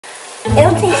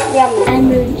It'll taste yummy.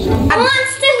 Who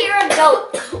wants to hear a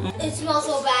goat? It smells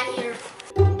so bad here.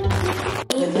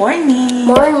 Good morning.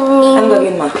 Morning. Ano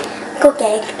gagawin mo? Cook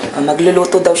egg.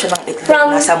 Magluluto daw siya ng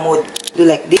itlog. Nasa mood. Do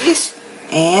like this.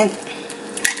 And...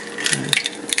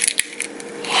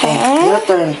 your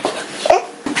turn.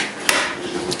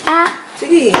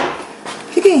 Sige.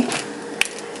 Sige.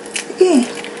 Sige.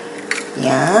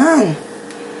 Yan.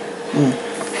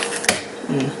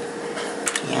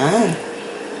 Yan.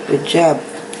 Good job.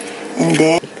 And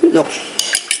then, look.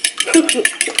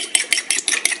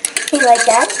 You like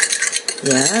that?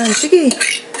 Yan. Sige.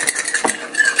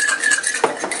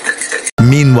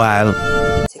 Meanwhile,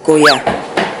 Si Kuya,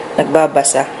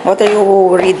 nagbabasa. What are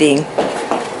you reading?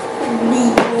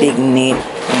 Big Nate.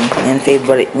 Yan,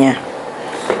 favorite niya.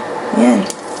 Yan.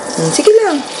 Sige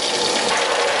lang.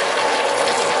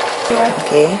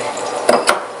 Okay.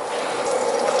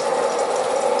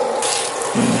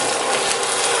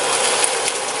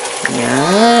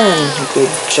 Yan.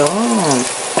 Good job.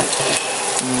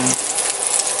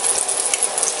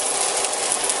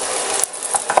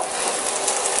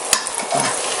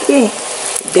 Okay.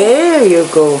 There you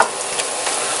go.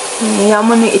 Hiya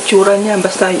mo na yung itsura niya.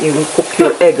 Basta you cook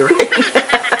your egg, right?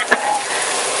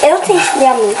 It'll taste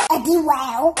yummy.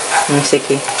 Wow.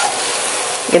 Sige.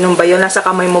 Ganun ba yun? Nasa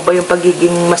kamay mo ba yung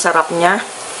pagiging masarap niya?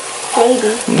 Maybe.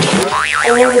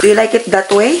 Do you like it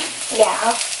that way?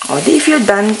 Yeah. Oh, if you're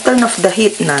done, turn off the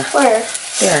heat na. Where?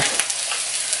 There.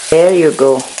 There you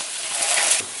go.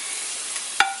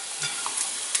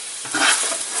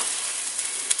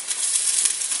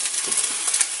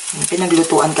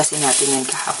 Pinaglutuan kasi natin yan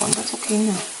kahapon. That's okay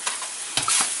na.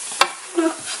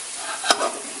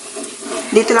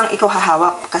 Dito lang ikaw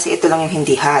hahawak kasi ito lang yung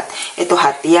hindi hot. Ito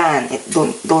hot yan.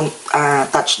 Don't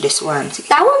touch this one.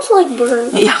 Sige. That one's like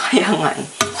burnt. Yeah, kaya nga eh.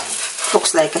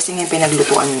 Looks like kasi nga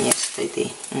pinaglutuan niya yesterday.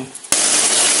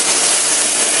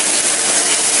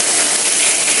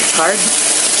 It's hard.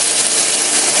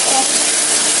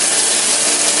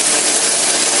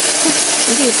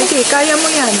 Sige, sige. Kaya mo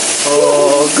yan.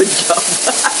 Oh, good job.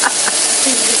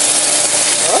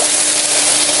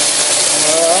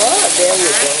 Oh, there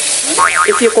you go.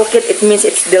 If you cook it, it means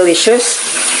it's delicious.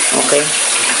 Okay.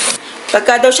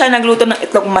 Pagka daw siya nagluto ng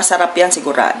itlog, masarap yan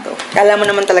sigurado. Alam mo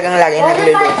naman talagang lagi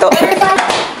nagluluto.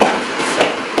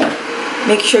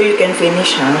 Make sure you can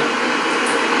finish, ha?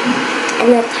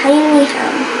 And a tiny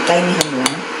ham. Tiny ham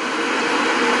lang?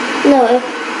 No,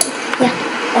 yeah.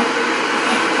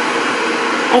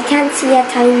 I can't see a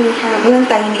tiny ham. Walang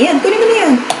tiny. Yan, kunin mo na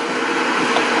yan.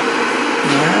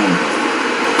 Yan.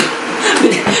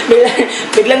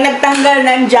 Biglang nagtanggal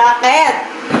ng jacket.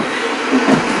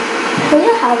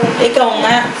 Kuya, have it. Ikaw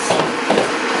nga.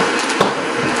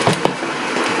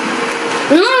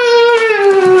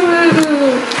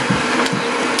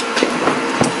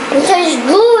 It tastes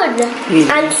good.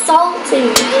 Really? And salty.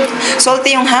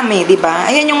 Salty yung ham eh, di ba?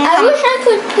 Ayan yung I ham. wish I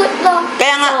could put the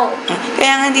Kaya nga, salt.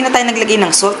 kaya nga hindi na tayo naglagay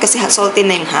ng salt kasi salty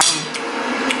na yung ham.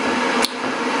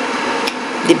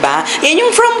 Di ba? Yan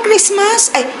yung from Christmas.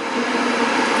 Ay,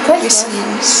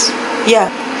 Christmas.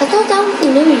 Yeah. I thought that was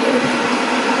New Year.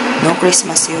 No,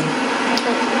 Christmas yun.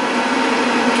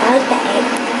 I like the egg.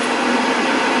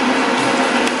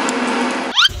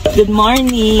 Good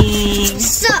morning.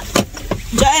 Sup?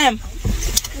 Jam.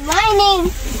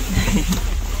 Morning.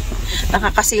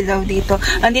 Nakakasilaw dito.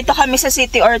 Andito kami sa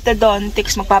City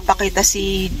Orthodontics. Magpapakita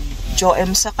si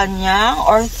Joem sa kanyang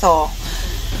ortho.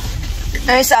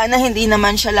 Ay, sana hindi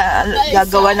naman siya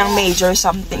gagawa ng major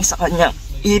something sa kanyang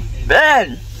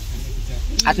ipin.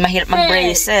 At mahirap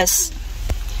mag-braces.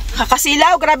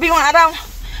 Kakasilaw, grabe yung araw.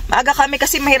 Maaga kami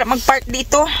kasi mahirap mag-park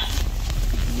dito.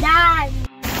 Dad.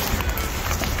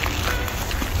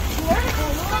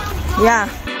 Yeah.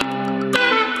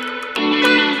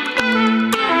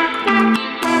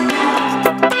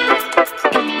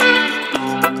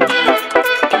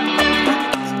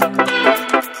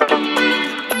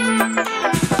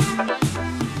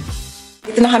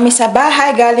 Dito na kami sa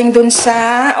bahay, galing dun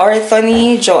sa ortho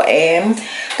ni Joem.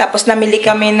 Tapos namili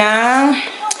kami ng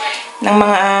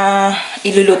mga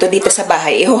iluluto dito sa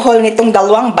bahay. I-haul nitong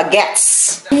dalawang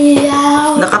bagets.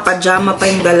 Yeah. Nakapajama pa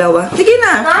yung dalawa. Sige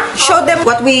na, show them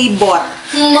what we bought.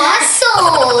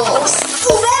 Mussels.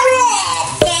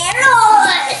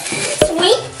 Carrot.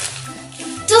 Sweet.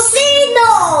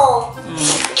 Tocino.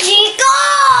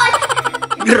 Chicken.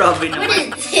 Grabe What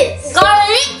naman. is this?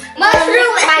 Garlic.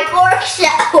 Mushroom. My pork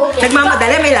shell.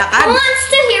 Nagmamadali, may lakad. Who wants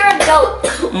to hear a goat?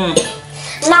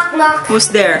 Knock, knock. Who's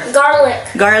there? Garlic.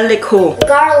 Garlic who?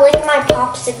 Garlic, my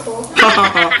popsicle.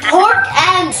 Pork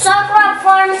and Sakura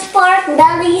Farms pork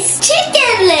bellies,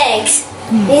 chicken legs.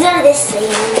 These are the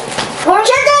same.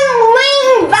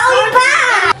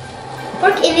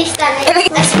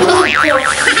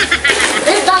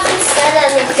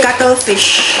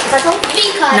 cuttlefish.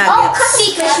 V-cut. Nuggets. Oh,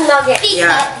 V-cut nugget.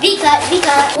 Yeah.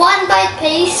 V-cut. One bite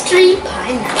pastry,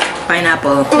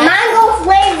 pineapple. Pineapple. Mango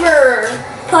flavor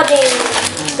pudding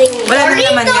thingy. Wala na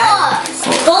naman yan?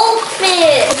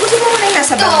 Goldfish. Puto mo muna yung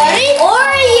nasa bangin.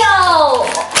 Oreo.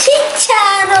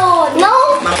 Chicharon. No.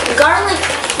 Garlic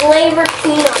flavored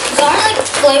peanut.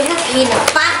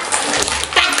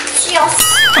 Patios.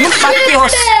 Anong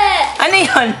patios? Ano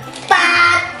yun?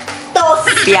 Patos.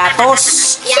 Piatos.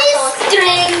 Cheese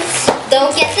strings.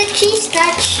 Don't get the cheese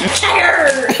touch.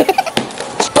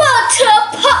 Butter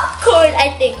popcorn.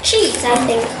 I think cheese.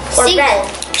 Or bread.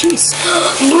 Cheese.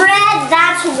 Bread.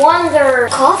 That's wonder.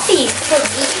 Coffee.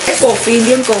 Coffee,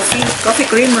 hindi yun coffee. Coffee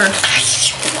creamer.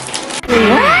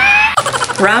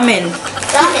 Ramen.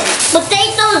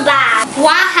 Potato bath.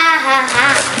 Wahahaha.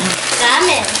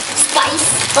 Ramen. Spice.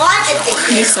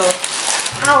 Miso.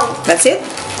 Ow. That's it?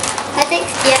 I think,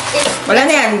 yeah. Wala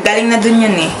na yan. Galing na dun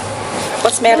yun eh.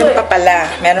 Tapos meron pa pala.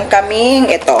 Meron kaming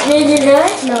ito.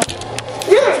 No.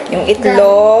 Yung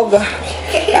itlog.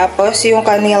 Tapos yung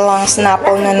kanilang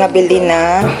snapple na nabili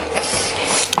na.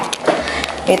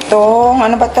 Ito,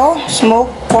 ano ba to?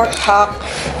 Smoked pork hock.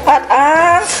 At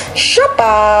ang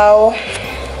siopaw.